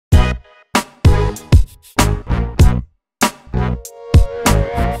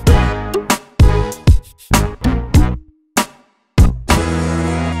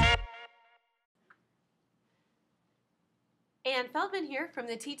Ann Feldman here from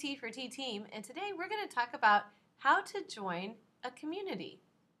the TT for T team, and today we're going to talk about how to join a community.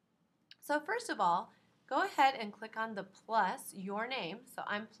 So first of all, go ahead and click on the plus your name. So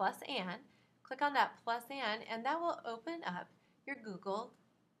I'm plus Ann. Click on that plus Ann, and that will open up your Google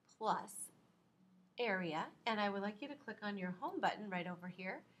Plus area. And I would like you to click on your home button right over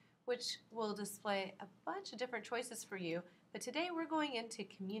here, which will display a bunch of different choices for you. But today we're going into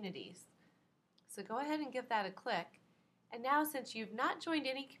communities. So go ahead and give that a click. And now, since you've not joined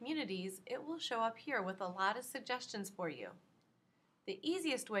any communities, it will show up here with a lot of suggestions for you. The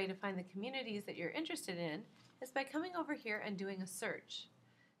easiest way to find the communities that you're interested in is by coming over here and doing a search.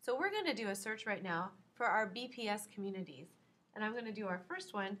 So we're going to do a search right now for our BPS communities. And I'm going to do our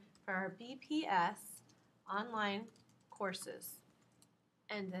first one for our BPS online courses.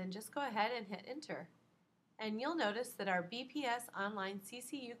 And then just go ahead and hit enter. And you'll notice that our BPS online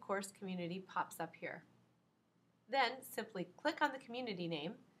CCU course community pops up here. Then simply click on the community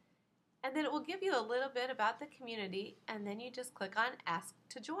name, and then it will give you a little bit about the community, and then you just click on Ask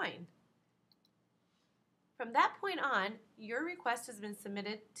to Join. From that point on, your request has been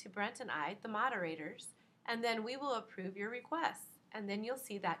submitted to Brent and I, the moderators, and then we will approve your request, and then you'll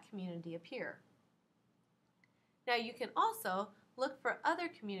see that community appear. Now you can also look for other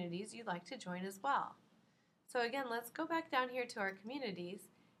communities you'd like to join as well. So again, let's go back down here to our communities,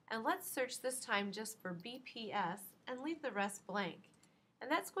 and let's search this time just for BPS and leave the rest blank. And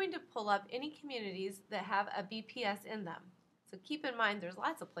that's going to pull up any communities that have a BPS in them. So keep in mind there's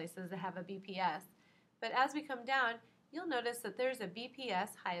lots of places that have a BPS. But as we come down, you'll notice that there's a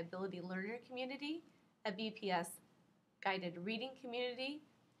BPS High Ability Learner community, a BPS Guided Reading community,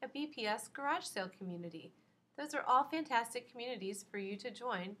 a BPS Garage Sale community. Those are all fantastic communities for you to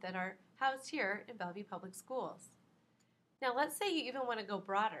join that are housed here in Bellevue Public Schools. Now let's say you even want to go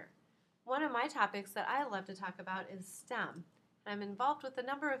broader. One of my topics that I love to talk about is STEM. I'm involved with a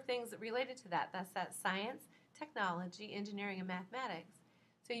number of things related to that. That's that science, technology, engineering, and mathematics.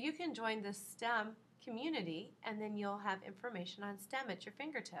 So you can join the STEM community, and then you'll have information on STEM at your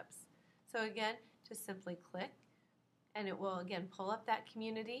fingertips. So again, just simply click, and it will again pull up that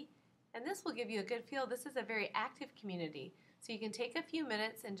community. And this will give you a good feel. This is a very active community. So you can take a few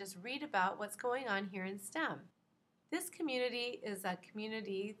minutes and just read about what's going on here in STEM. This community is a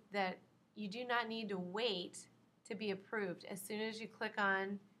community that you do not need to wait to be approved. As soon as you click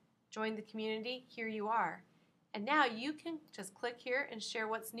on Join the Community, here you are. And now you can just click here and share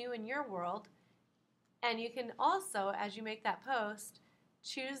what's new in your world. And you can also, as you make that post,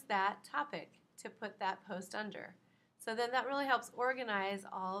 choose that topic to put that post under. So then that really helps organize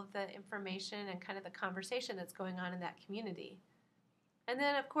all of the information and kind of the conversation that's going on in that community. And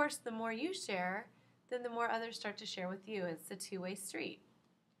then, of course, the more you share, then the more others start to share with you. It's a two-way street.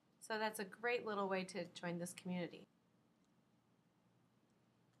 So that's a great little way to join this community.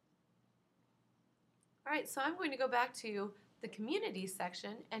 All right, so I'm going to go back to the community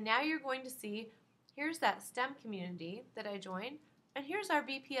section, and now you're going to see here's that STEM community that I joined, and here's our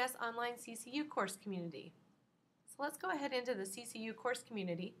BPS Online CCU course community. So let's go ahead into the CCU course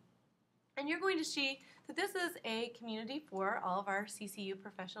community, and you're going to see that this is a community for all of our CCU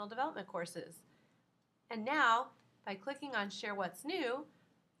professional development courses. And now, by clicking on Share What's New,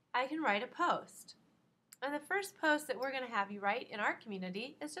 I can write a post. And the first post that we're going to have you write in our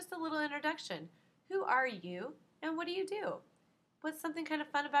community is just a little introduction. Who are you and what do you do? What's something kind of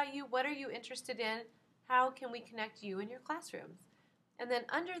fun about you? What are you interested in? How can we connect you in your classrooms? And then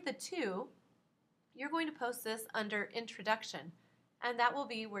under the to, you're going to post this under Introduction. And that will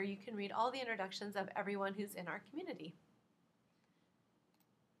be where you can read all the introductions of everyone who's in our community.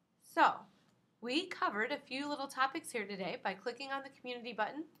 So, we covered a few little topics here today. By clicking on the community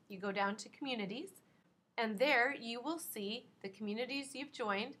button, you go down to communities, and there you will see the communities you've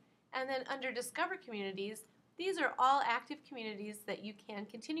joined, and then under Discover Communities, these are all active communities that you can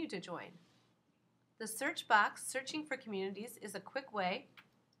continue to join. The search box, searching for communities, is a quick way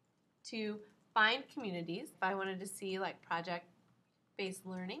to find communities. If I wanted to see like project-based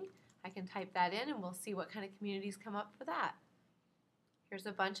learning, I can type that in and we'll see what kind of communities come up for that. Here's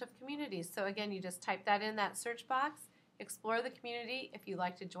a bunch of communities. So again, you just type that in that search box, explore the community. If you'd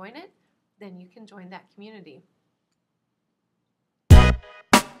like to join it, then you can join that community.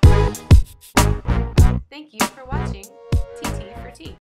 Thank you for watching TT for T.